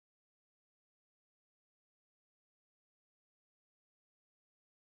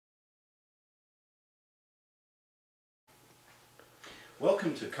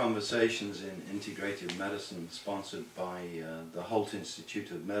Welcome to Conversations in Integrative Medicine, sponsored by the Holt Institute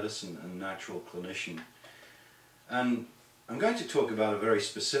of Medicine and Natural Clinician. And I'm going to talk about a very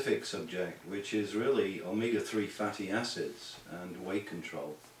specific subject, which is really omega-3 fatty acids and weight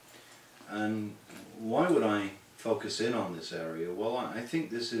control. And why would I focus in on this area? Well, I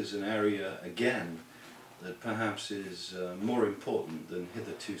think this is an area, again, that perhaps is more important than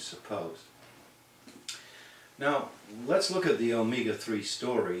hitherto supposed. Now, let's look at the omega-3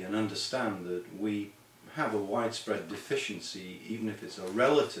 story and understand that we have a widespread deficiency, even if it's a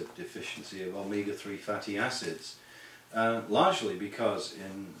relative deficiency, of omega-3 fatty acids, largely because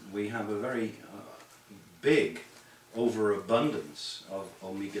we have a very big overabundance of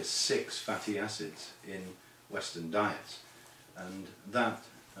omega-6 fatty acids in Western diets. And that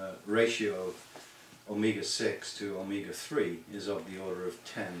ratio of omega-6 to omega-3 is of the order of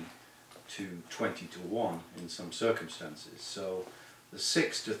 10 to 20 to 1 in some circumstances. So the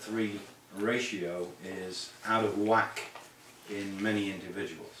 6 to 3 ratio is out of whack in many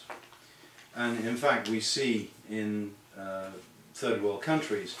individuals. And in fact, we see in third world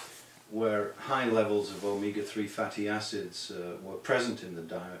countries where high levels of omega-3 fatty acids were present in the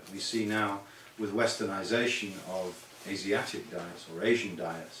diet, we see now with westernization of Asiatic diets or Asian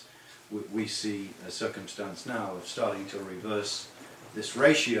diets, we see a circumstance now of starting to reverse this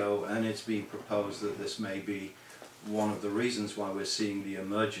ratio, and it's being proposed that this may be one of the reasons why we're seeing the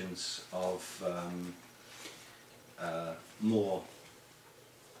emergence of more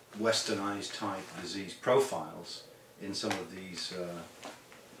westernized type disease profiles in some of these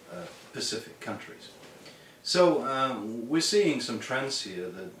Pacific countries. So we're seeing some trends here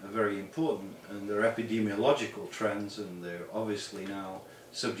that are very important, and they're epidemiological trends, and they're obviously now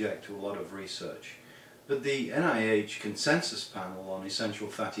subject to a lot of research. But the NIH consensus panel on essential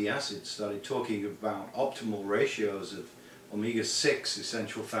fatty acids started talking about optimal ratios of omega-6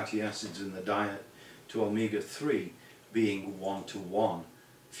 essential fatty acids in the diet to omega-3 being 1 to 1.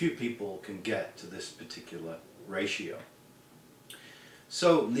 Few people can get to this particular ratio.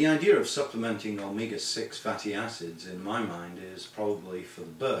 So the idea of supplementing omega-6 fatty acids, in my mind, is probably for the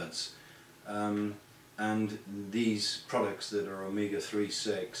birds. And these products that are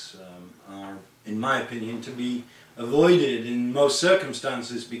omega-3/6 are, in my opinion, to be avoided in most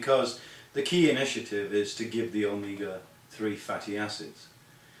circumstances, because the key initiative is to give the omega-3 fatty acids.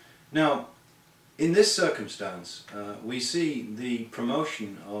 Now, in this circumstance, we see the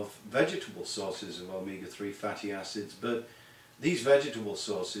promotion of vegetable sources of omega-3 fatty acids, but these vegetable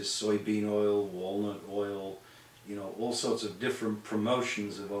sources, soybean oil, walnut oil, all sorts of different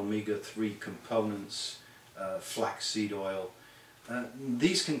promotions of omega-3 components, flaxseed oil.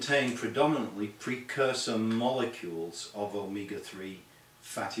 These contain predominantly precursor molecules of omega-3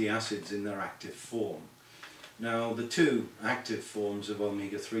 fatty acids in their active form. Now, the two active forms of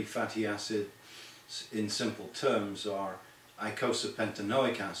omega-3 fatty acids, in simple terms, are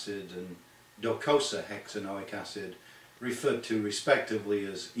eicosapentaenoic acid and docosahexaenoic acid, referred to respectively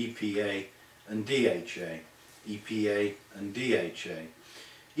as EPA and DHA. EPA and DHA.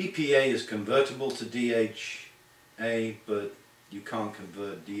 EPA is convertible to DHA, but you can't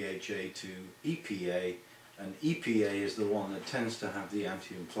convert DHA to EPA, and EPA is the one that tends to have the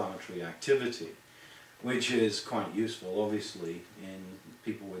anti-inflammatory activity, which is quite useful, obviously, in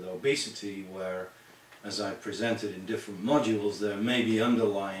people with obesity, where, as I presented in different modules, there may be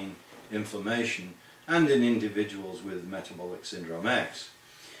underlying inflammation, and in individuals with metabolic syndrome X.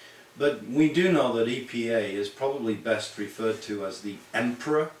 But we do know that EPA is probably best referred to as the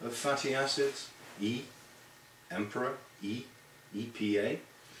emperor of fatty acids, emperor, EPA.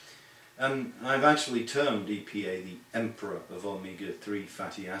 And I've actually termed EPA the emperor of omega-3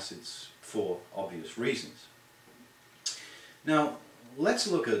 fatty acids for obvious reasons. Now, let's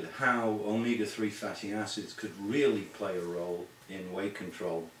look at how omega-3 fatty acids could really play a role in weight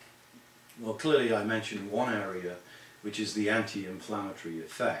control. Well, clearly I mentioned one area, which is the anti-inflammatory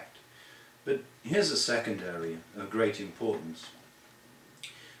effect. But here's a second area of great importance.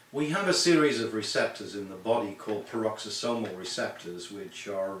 We have a series of receptors in the body called peroxisomal receptors, which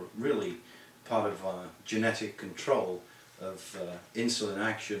are really part of genetic control of insulin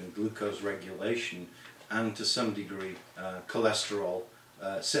action, glucose regulation, and to some degree cholesterol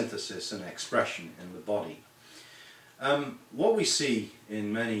synthesis and expression in the body. What we see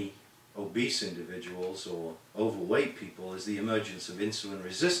in many obese individuals or overweight people is the emergence of insulin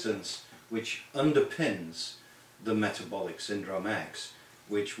resistance, which underpins the metabolic syndrome X,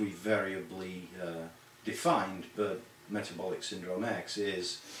 which we variably defined, but metabolic syndrome X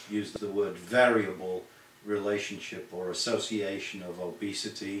is, used the word variable relationship or association of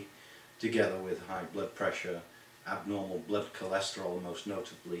obesity together with high blood pressure abnormal blood cholesterol, most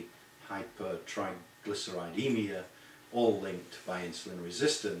notably hypertriglyceridemia, all linked by insulin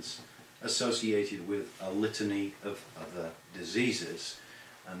resistance, associated with a litany of other diseases.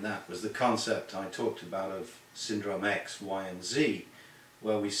 And that was the concept I talked about of syndrome X, Y, and Z,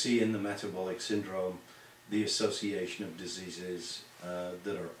 where we see in the metabolic syndrome the association of diseases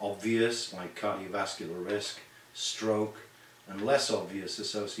that are obvious, like cardiovascular risk, stroke, and less obvious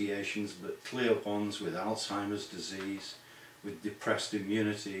associations but clear ones with Alzheimer's disease, with depressed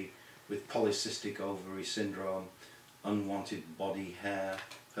immunity, with polycystic ovary syndrome, unwanted body hair,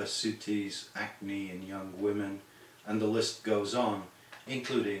 hirsutis, acne in young women, and the list goes on,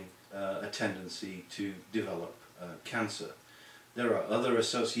 including a tendency to develop cancer. There are other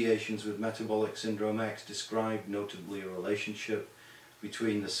associations with metabolic syndrome X described, notably a relationship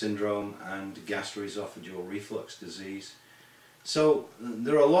between the syndrome and gastroesophageal reflux disease. So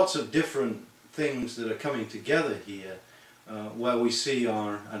there are lots of different things that are coming together here where we see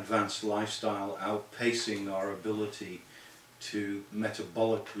our advanced lifestyle outpacing our ability to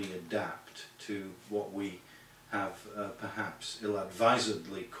metabolically adapt to what we have perhaps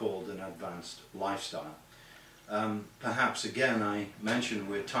ill-advisedly called an advanced lifestyle. Perhaps again I mentioned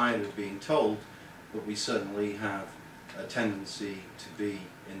we're tired of being told, but we certainly have a tendency to be,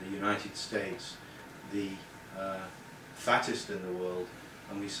 in the United States, the fattest in the world,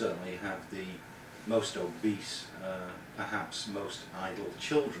 and we certainly have the most obese, perhaps most idle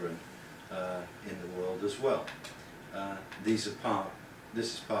children in the world as well. This is part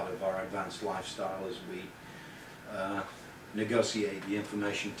of our advanced lifestyle as we negotiate the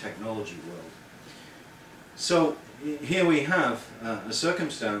information technology world. So here we have a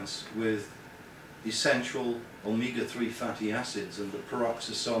circumstance with essential omega-3 fatty acids and the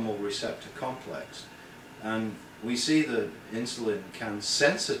peroxisomal receptor complex, and we see that insulin can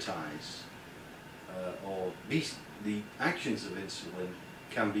sensitize or the actions of insulin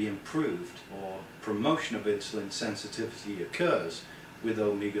can be improved, or promotion of insulin sensitivity occurs with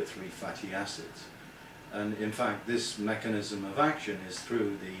omega-3 fatty acids. And in fact this mechanism of action is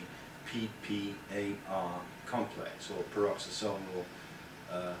through the PPAR complex, or peroxisomal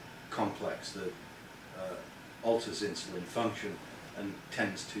complex, that alters insulin function and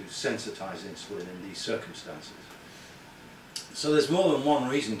tends to sensitize insulin in these circumstances. So there's more than one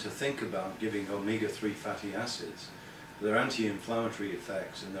reason to think about giving omega-3 fatty acids, their anti-inflammatory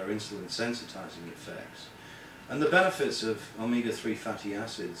effects and their insulin sensitizing effects. And the benefits of omega-3 fatty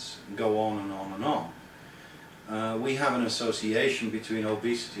acids go on and on and on. We have an association between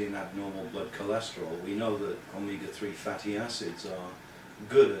obesity and abnormal blood cholesterol. We know that omega-3 fatty acids are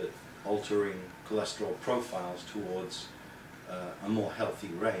good at altering cholesterol profiles towards a more healthy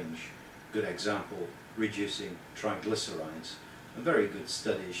range. Good example, reducing triglycerides. A very good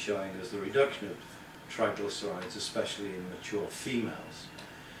study is showing us the reduction of triglycerides, especially in mature females.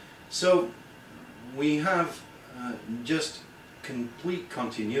 So we have just complete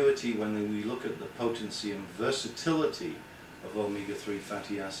continuity when we look at the potency and versatility of omega-3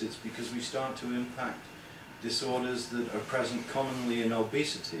 fatty acids, because we start to impact disorders that are present commonly in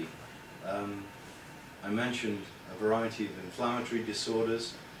obesity. I mentioned a variety of inflammatory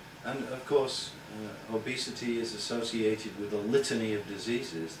disorders, and of course obesity is associated with a litany of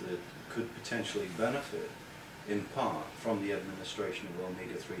diseases that could potentially benefit in part from the administration of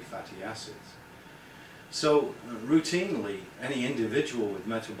omega-3 fatty acids. So routinely any individual with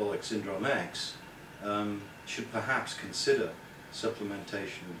metabolic syndrome X should perhaps consider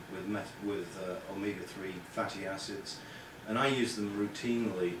supplementation with omega-3 fatty acids, and I use them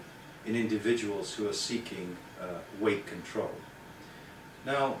routinely in individuals who are seeking weight control.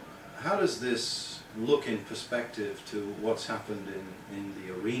 Now, how does this look in perspective to what's happened in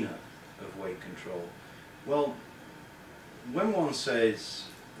the arena of weight control? Well, when one says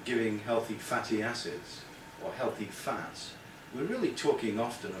giving healthy fatty acids or healthy fats, we're really talking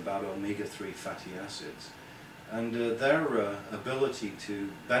often about omega-3 fatty acids, and their ability to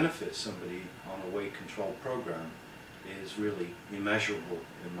benefit somebody on a weight control program is really immeasurable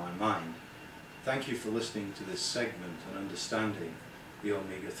in my mind. Thank you for listening to this segment and understanding the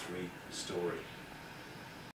omega-3 story.